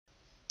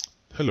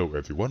Hello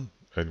everyone,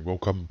 and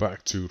welcome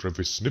back to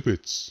Revit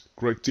Snippets.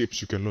 Great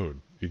tips you can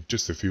learn in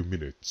just a few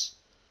minutes.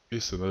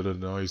 It's another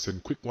nice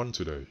and quick one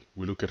today.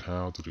 We look at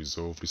how to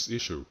resolve this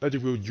issue that you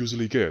will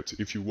usually get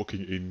if you're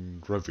working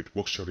in Revit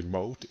work sharing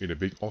mode in a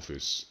big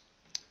office.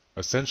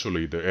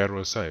 Essentially, the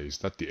error says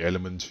that the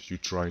element you're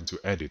trying to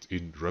edit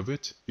in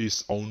Revit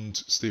is owned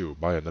still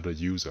by another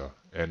user,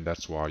 and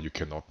that's why you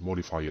cannot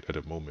modify it at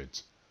the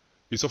moment.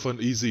 It's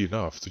often easy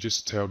enough to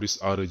just tell this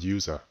other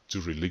user to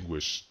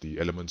relinquish the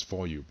elements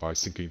for you by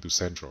syncing to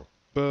Central.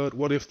 But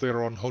what if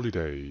they're on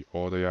holiday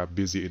or they are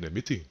busy in a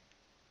meeting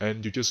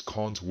and you just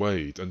can't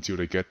wait until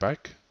they get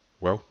back?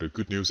 Well, the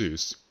good news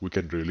is we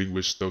can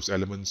relinquish those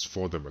elements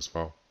for them as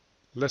well.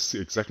 Let's see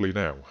exactly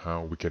now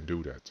how we can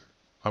do that.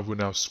 I will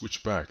now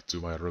switch back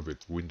to my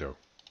Revit window.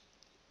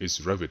 It's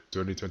Revit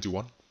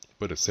 2021,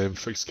 but the same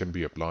fix can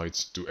be applied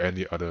to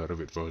any other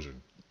Revit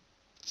version.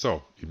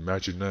 So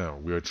imagine now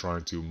we are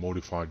trying to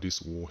modify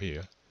this wall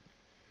here.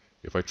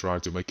 If I try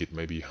to make it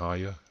maybe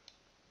higher,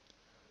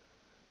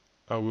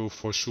 I will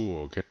for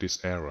sure get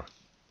this error.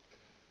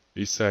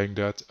 It's saying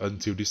that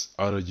until this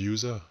other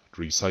user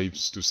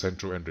resaves to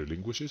Central and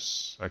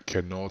relinquishes, I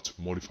cannot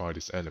modify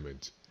this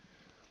element.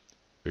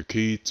 The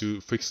key to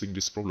fixing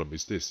this problem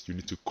is this. You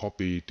need to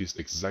copy this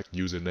exact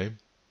username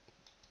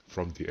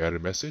from the error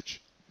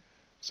message.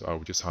 So I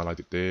will just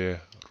highlight it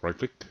there, right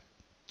click,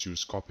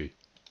 choose copy.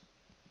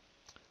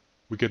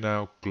 We can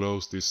now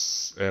close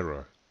this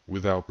error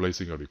without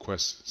placing a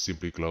request,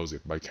 simply close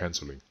it by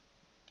cancelling.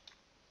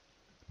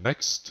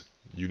 Next,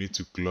 you need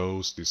to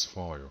close this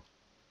file.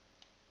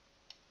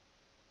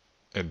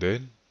 And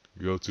then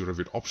go to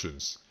Revit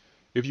Options.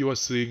 If you are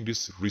seeing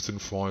this recent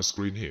file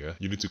screen here,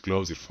 you need to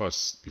close it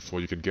first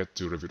before you can get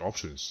to Revit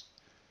Options.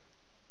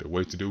 The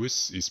way to do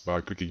this is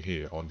by clicking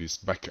here on this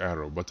back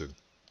arrow button.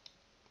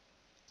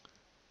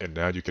 And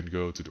now you can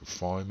go to the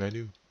File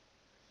menu,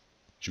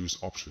 choose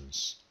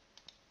Options.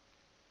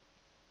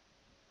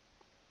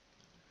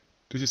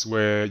 This is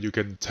where you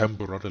can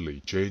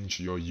temporarily change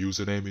your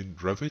username in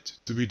Revit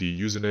to be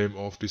the username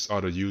of this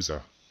other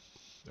user.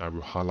 I will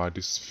highlight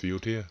this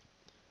field here,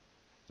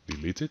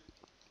 delete it,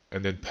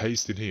 and then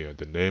paste in here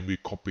the name we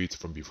copied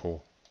from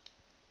before,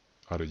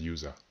 other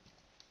user.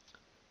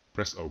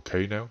 Press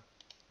OK now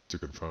to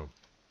confirm.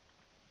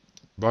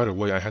 By the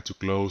way, I had to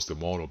close the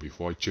model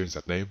before I changed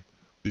that name,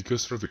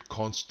 because Revit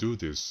can't do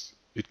this.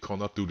 It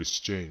cannot do this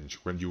change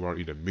when you are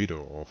in the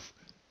middle of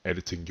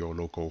editing your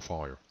local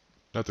file.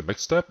 Now the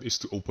next step is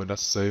to open that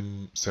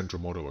same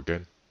central model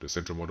again, the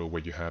central model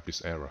where you have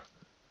this error.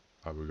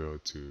 I will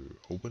go to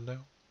open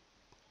now.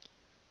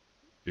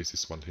 Is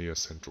this one here,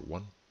 central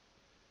one?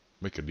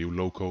 Make a new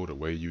local the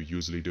way you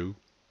usually do.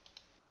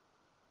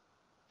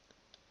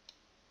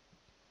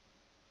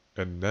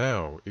 And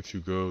now if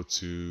you go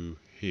to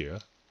here,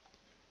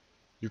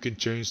 you can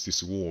change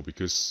this wall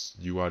because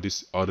you are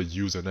this other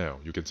user now.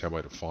 You can tell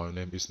by the file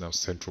name is now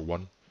central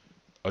one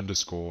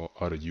underscore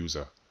other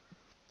user.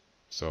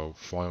 So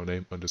file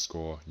name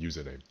underscore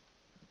username.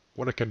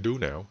 What I can do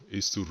now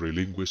is to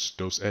relinquish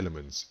those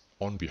elements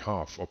on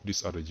behalf of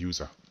this other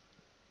user.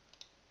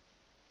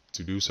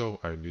 To do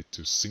so, I need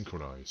to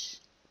synchronize.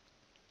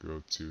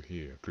 Go to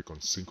here, click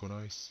on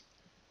Synchronize,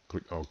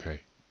 click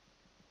OK.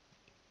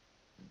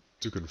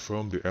 To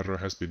confirm the error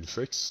has been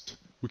fixed,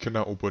 we can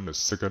now open a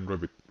second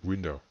Revit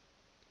window.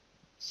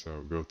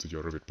 So go to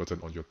your Revit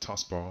button on your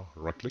taskbar,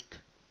 right click,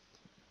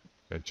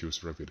 and choose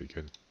Revit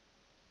again.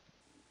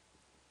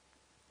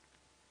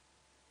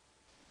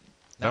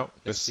 Now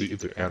let's see if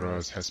the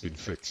error has been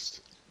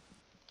fixed.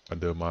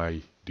 Under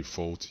my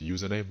default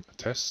username,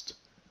 test,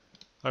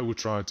 I will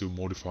try to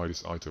modify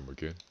this item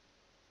again.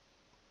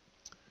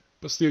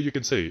 But still you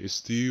can see it's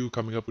still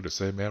coming up with the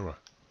same error.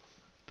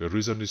 The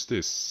reason is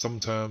this: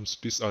 sometimes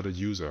this other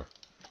user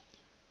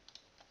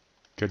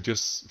can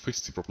just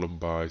fix the problem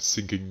by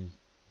syncing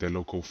their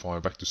local file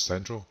back to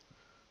Central.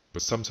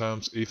 But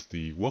sometimes if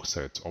the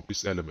workset of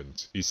this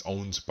element is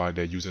owned by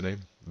their username,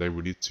 they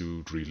will need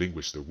to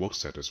relinquish the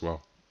workset as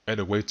well. And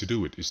the way to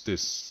do it is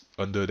this: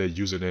 under their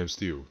username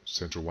still,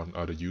 central one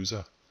other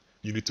user,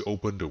 you need to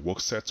open the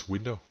worksets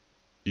window,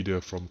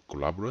 either from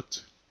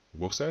Collaborate,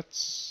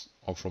 Worksets,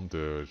 or from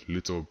the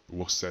little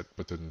workset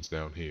buttons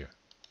down here.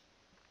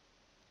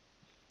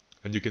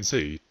 And you can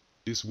see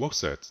this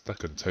workset that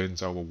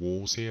contains our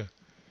walls here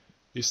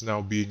is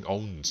now being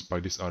owned by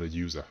this other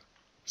user.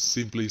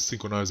 Simply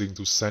synchronizing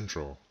to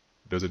Central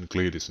doesn't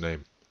clear this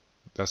name.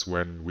 That's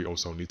when we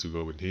also need to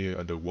go in here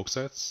under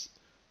Worksets,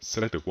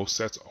 select the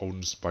workset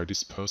owned by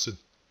this person,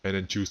 and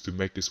then choose to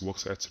make this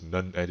workset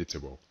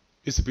non-editable.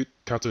 It's a bit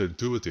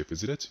counterintuitive,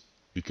 isn't it?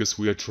 Because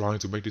we are trying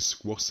to make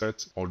this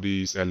workset or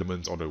these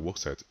elements on the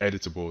workset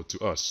editable to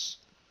us.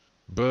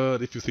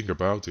 But if you think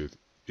about it,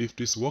 if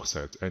this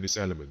workset and its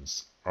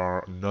elements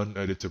are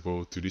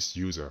non-editable to this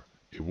user,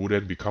 it would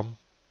then become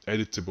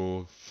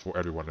editable for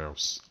everyone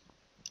else.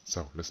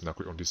 So let's now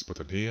click on this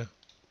button here.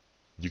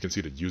 You can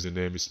see the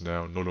username is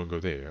now no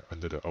longer there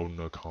under the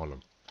owner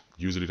column.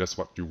 Usually that's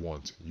what you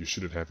want. You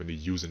shouldn't have any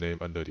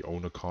username under the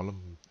owner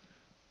column,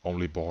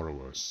 only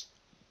borrowers.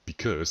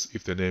 because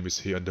if the name is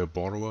here under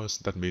borrowers,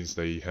 that means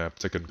they have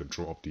taken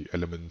control of the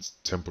elements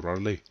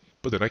temporarily.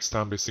 But the next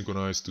time they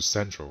synchronize to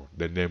central,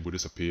 their name will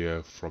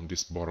disappear from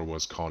this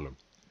borrowers column.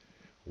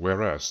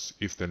 Whereas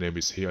if the name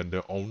is here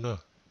under owner,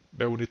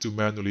 they will need to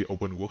manually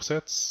open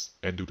worksets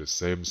and do the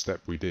same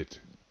step we did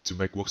to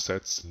make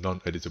worksets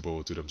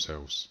non-editable to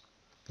themselves.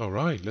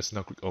 Alright, let's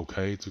now click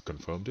OK to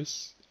confirm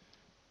this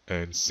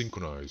and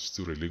synchronize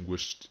to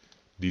relinquish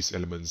these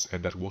elements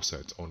and that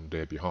workset on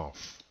their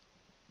behalf.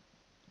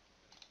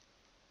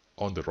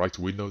 On the right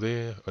window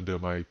there, under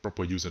my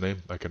proper username,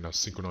 I can now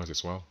synchronize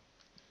as well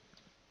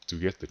to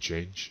get the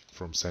change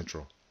from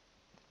central.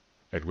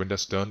 And when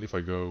that's done, if I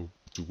go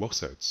to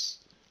worksets,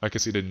 I can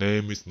see the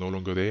name is no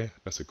longer there.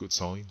 That's a good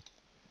sign.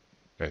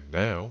 And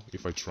now,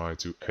 if I try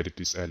to edit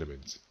this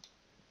element,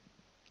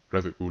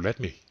 Revit will let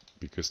me,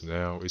 because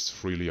now it's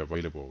freely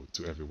available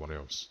to everyone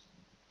else.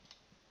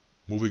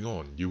 Moving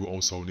on, you will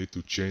also need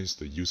to change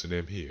the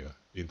username here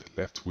in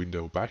the left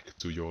window back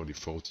to your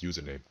default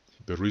username.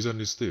 The reason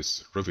is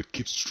this: Revit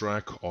keeps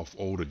track of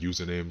all the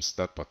usernames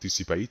that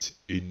participate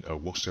in a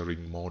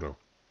work-sharing model.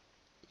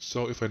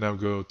 So if I now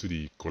go to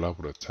the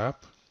Collaborator tab,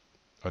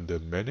 under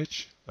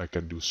Manage, I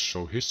can do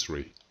Show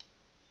History.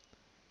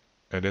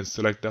 And then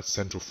select that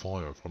central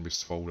file from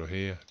this folder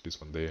here, this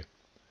one there.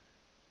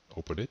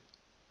 Open it.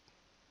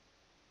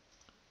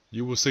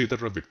 You will see that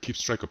Revit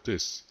keeps track of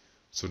this.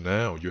 So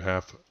now you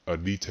have a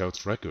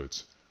detailed record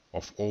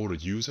of all the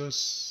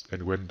users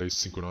and when they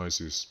synchronize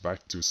this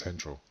back to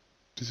central.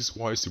 This is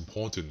why it's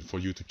important for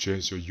you to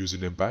change your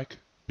username back,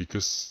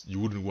 because you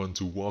wouldn't want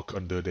to work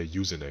under their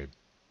username.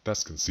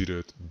 That's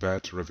considered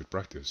bad Revit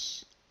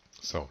practice.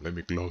 So let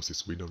me close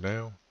this window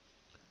now,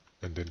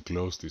 and then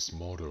close this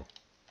model.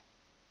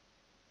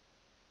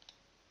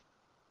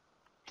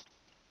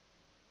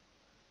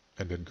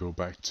 And then go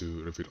back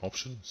to Revit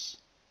options.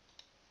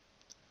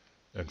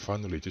 And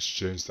finally just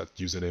change that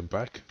username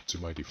back to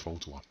my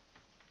default one.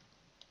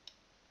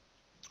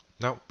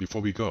 Now,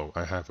 before we go,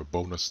 I have a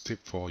bonus tip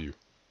for you.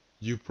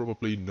 You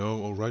probably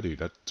know already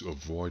that to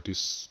avoid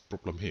this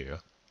problem here,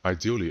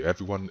 ideally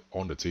everyone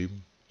on the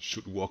team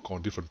should work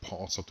on different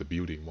parts of the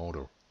building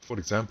model. For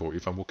example,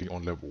 if I'm working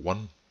on level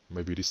 1,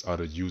 maybe this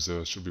other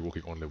user should be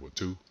working on level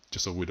 2,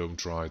 just so we don't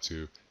try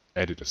to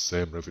edit the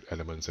same Revit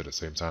elements at the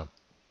same time.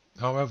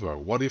 However,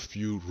 what if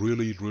you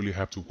really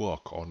have to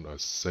work on a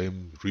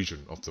same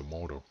region of the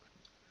model?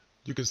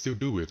 You can still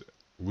do it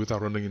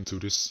without running into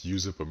this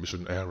user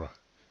permission error.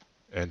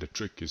 And the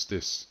trick is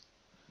this.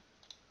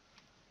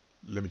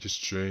 Let me just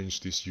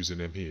change this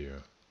username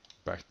here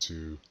back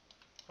to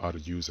other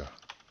user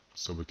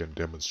so we can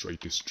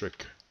demonstrate this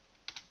trick.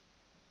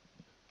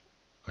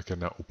 I can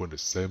now open the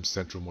same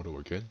central model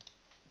again.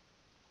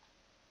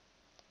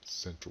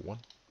 Central 1.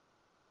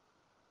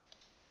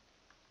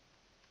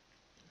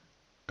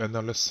 And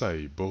now let's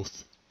say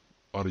both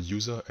other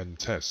user and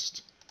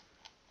test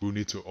will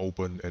need to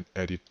open and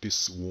edit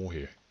this wall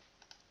here.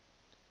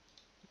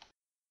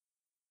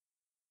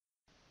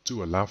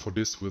 To allow for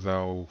this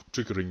without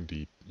triggering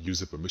the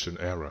user permission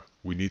error,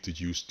 we need to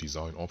use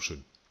design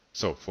option.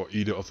 So for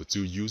either of the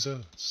two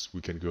users, we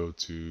can go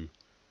to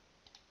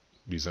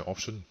design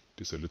option.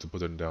 There's a little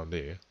button down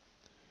there.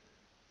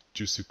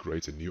 Choose to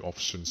create a new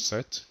option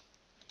set.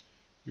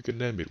 You can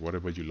name it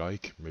whatever you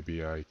like.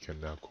 Maybe I can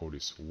now call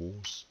this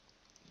walls.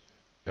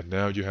 And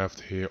now you have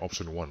here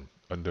option 1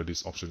 under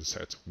this option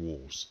set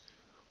walls.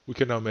 We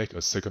can now make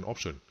a second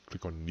option.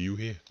 Click on new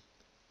here,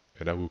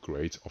 and that will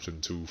create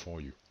option 2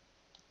 for you.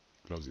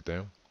 Close it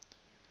down.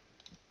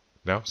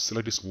 Now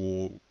select this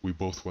wall we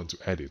both want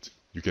to edit.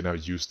 You can now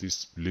use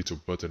this little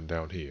button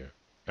down here,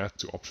 add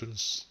to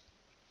options,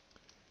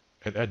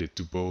 and add it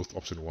to both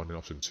option 1 and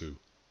option 2.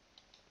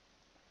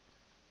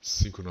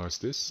 Synchronize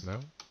this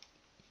now,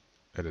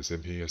 and the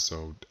same here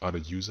so the other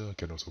user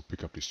can also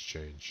pick up this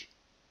change.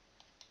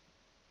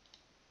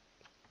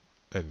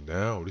 And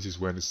now this is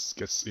when it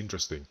gets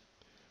interesting.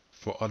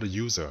 For other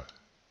user,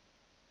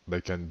 they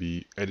can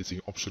be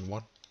editing option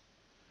 1.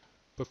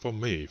 But for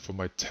me, for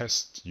my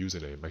test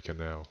username, I can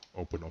now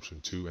open option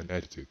 2 and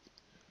edit it.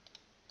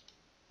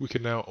 We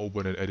can now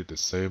open and edit the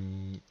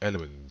same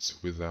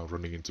elements without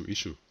running into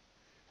issue,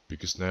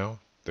 because now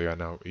they are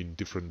now in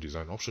different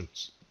design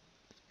options.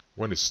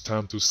 When it's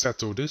time to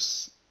settle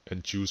this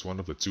and choose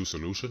one of the two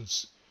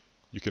solutions,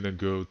 you can then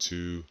go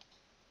to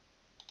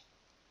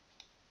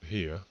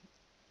here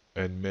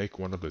and make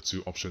one of the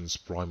two options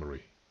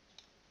primary.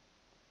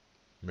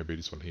 Maybe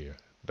this one here.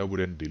 That would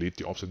then delete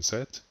the option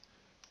set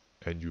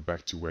and you're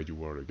back to where you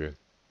were again.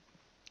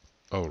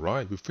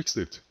 Alright, we fixed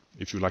it.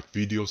 If you like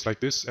videos like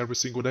this every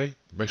single day,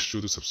 make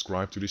sure to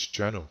subscribe to this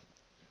channel.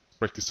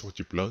 Practice what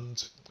you've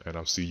learned, and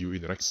I'll see you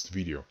in the next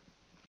video.